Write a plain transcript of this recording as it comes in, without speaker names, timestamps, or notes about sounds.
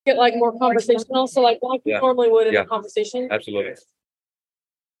get like more conversational. So like we normally would in a conversation. Absolutely.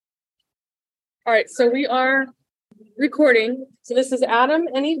 All right, so we are recording. So this is Adam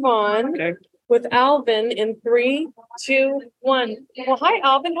and Yvonne with Alvin in 3, 2, 1. Well, hi,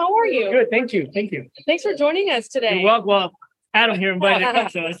 Alvin. How are you? Good. Thank you. Thank you. Thanks for joining us today. You're welcome. Well, Adam here invited him,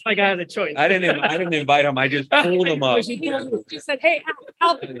 so it's like I had a choice. I didn't invite him. I just pulled him up. You said, "Hey,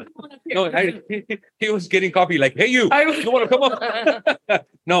 Alvin, come on up here." No, he was getting coffee. Like, hey, you want to come up?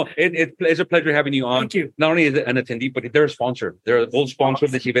 No, it's a pleasure having you on. Thank you. Not only is it an attendee, but they're a sponsor. They're an old sponsor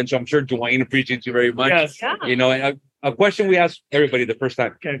of this event, so I'm sure Dwayne appreciates you very much. Yes. Yeah. You know, and a question we ask everybody the first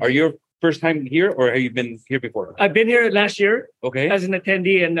time: Are you first time here, or have you been here before? I've been here last year, as an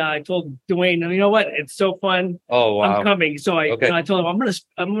attendee, and I told Dwayne, you know what? It's so fun. Oh wow, I'm coming. So I told him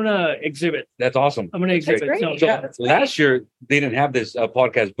I'm gonna exhibit. That's awesome. I'm gonna exhibit. That's great. Last year they didn't have this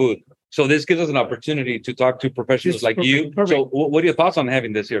podcast booth, so this gives us an opportunity to talk to professionals like you. Perfect. So, what are your thoughts on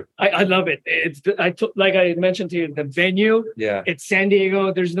having this here? I love it. Like I mentioned to you, the venue. Yeah, it's San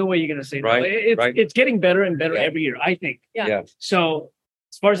Diego. There's no way you're gonna say no. It's getting better and better every year, I think. Yeah. So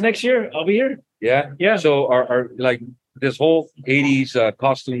as far as next year, I'll be here. Yeah. So our like this whole 80s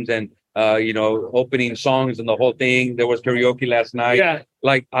costumes and opening songs and the whole thing. There was karaoke last night. Yeah.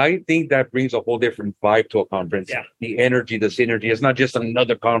 Like I think that brings a whole different vibe to a conference. Yeah. The energy, the synergy. It's not just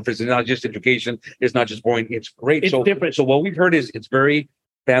another conference. It's not just education. It's not just boring. It's great. It's different. So what we've heard is it's very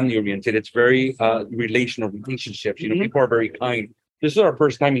family oriented. It's very relationships. You know, people are very kind. This is our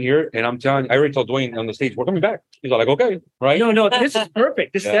first time here, and I'm telling you, I already told Dwayne on the stage, we're coming back. He's all like, okay, right? No, this is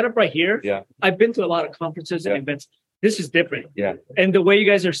perfect. This setup right here. Yeah. I've been to a lot of conferences and events. This is different. Yeah. And the way you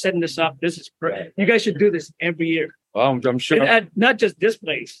guys are setting this up, this is perfect. You guys should do this every year. Well, I'm sure. And not just this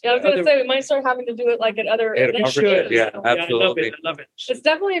place. Yeah, I was going to say, we might start having to do it like at other events. Yeah, absolutely. I love it. It's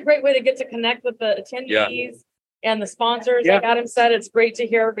definitely a great way to get to connect with the attendees and the sponsors. Yeah. Like Adam said, it's great to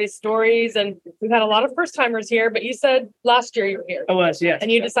hear everybody's stories. And we've had a lot of first timers here, but you said last year you were here. I was, yes.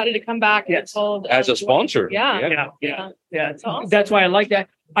 And you decided to come back and told as a sponsor. Yeah. That's awesome. That's why I like that.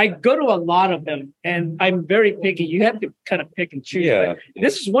 I go to a lot of them, and I'm very picky. You have to kind of pick and choose. Yeah.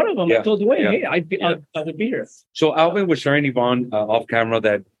 This is one of them. I told Dwayne, hey, I would be here. So Alvin was sharing Yvonne off camera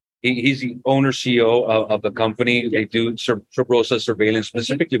that he's the owner, CEO of the company. They do process surveillance,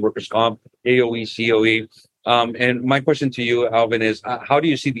 specifically workers' comp, AOE, COE. And my question to you, Alvin, is how do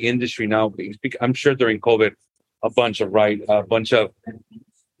you see the industry now? I'm sure during COVID, a bunch of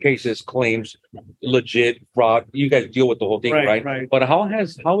cases, claims, legit fraud. You guys deal with the whole thing, right? But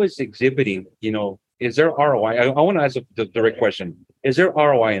how is exhibiting? Is there ROI? I want to ask the direct question: is there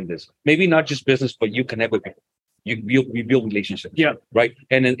ROI in this? Maybe not just business, but you connect with people. You build relationships. Yeah. Right.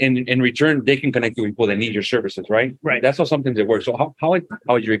 And in return, they can connect you with people that need your services. Right. Right. That's how sometimes it works. So how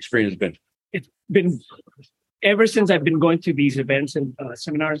has your experience been? It's been ever since I've been going to these events and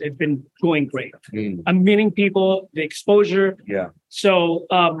seminars. It's been going great. I'm meeting people, the exposure. Yeah. So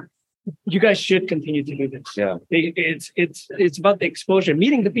you guys should continue to do this. Yeah. It's about the exposure,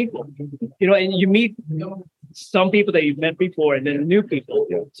 meeting the people. And you meet some people that you've met before, and then new people.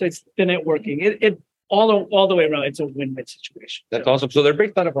 Yeah. So it's the networking. It all the way around. It's a win-win situation. That's awesome. So they're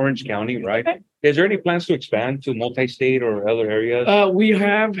based out of Orange County, right? Okay. Is there any plans to expand to multi-state or other areas? We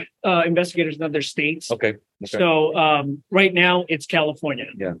have investigators in other states. Okay. So right now it's California.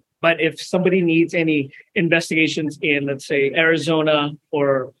 Yeah. But if somebody needs any investigations in, let's say, Arizona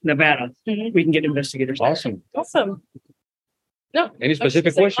or Nevada, we can get investigators. Awesome. No. Any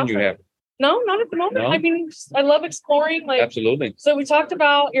specific question you have? No, not at the moment. No? I mean, I love exploring. Absolutely. So we talked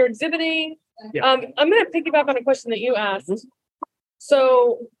about your exhibiting. Yeah. I'm going to piggyback on a question that you asked.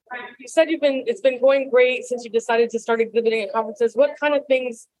 So you said it's been going great since you decided to start exhibiting at conferences. What kind of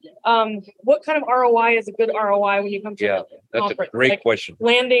things, what kind of ROI is a good ROI when you come to a conference? That's a great question.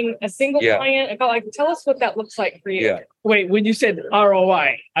 Landing a single client. Tell us what that looks like for you. Yeah. Wait, when you said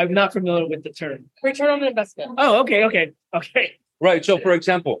ROI, I'm not familiar with the term. Return on investment. Oh, okay. Right. So, for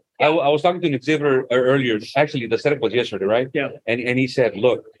example, I was talking to an exhibitor earlier. Actually, the setup was yesterday, right? Yeah. And he said,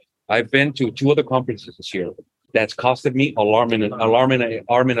 look, I've been to 2 other conferences this year. That's costed me an arm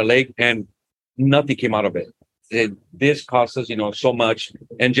and a leg, and nothing came out of it. This costs us, so much.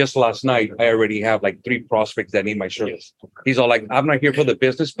 And just last night, I already have like 3 prospects that need my service. He's all like, I'm not here for the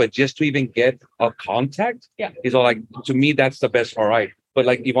business, but just to even get a contact. Yeah. He's all like, to me, that's the best. All right. But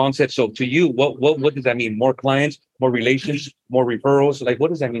like Yvonne said, so to you, what does that mean? More clients, more relations, more referrals? Like, what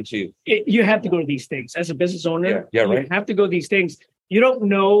does that mean to you? You have to go to these things as a business owner. Yeah, right. You have to go to these things. You don't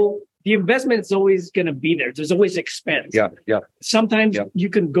know. The investment is always going to be there. There's always expense. Yeah. Sometimes you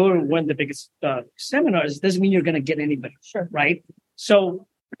can go to one of the biggest seminars. Doesn't mean you're going to get anybody. Sure. Right. So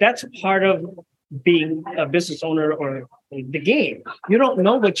that's part of being a business owner or the game. You don't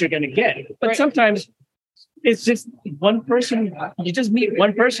know what you're going to get, but Right. sometimes it's just one person. You just meet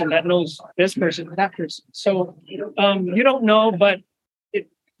one person that knows this person, that person. So you don't know, but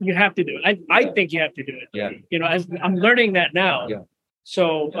you have to do it. I think you have to do it. Yeah. You know, as I'm learning that now. Yeah.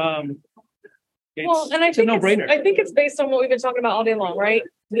 So and I it's a think no-brainer. I think it's based on what we've been talking about all day long, right?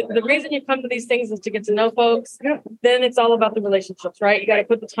 The reason you come to these things is to get to know folks. Then it's all about the relationships, right? You got to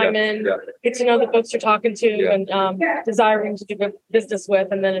put the time in, get to know the folks you're talking to, and desiring to do business with,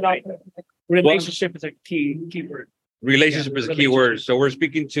 and then it all. Relationship is a key word. Relationship is a key word. So we're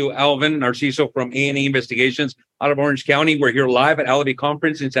speaking to Alvin Narciso from A&E Investigations out of Orange County. We're here live at Alvin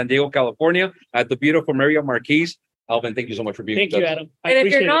Conference in San Diego, California, at the beautiful Marriott Marquise. Alvin, thank you so much for being Thank with you, us. Adam. I And if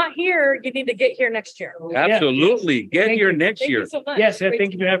appreciate you're not here, you need to get here next year. Absolutely. Get Thank here you. next Thank year. you so much. Yes, Great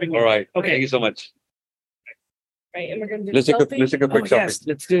thank you for having me. All right. Okay. Thank you so much. Right, and we're gonna do Let's take a selfie. quick selfie. Yes,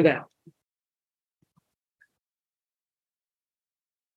 let's do that.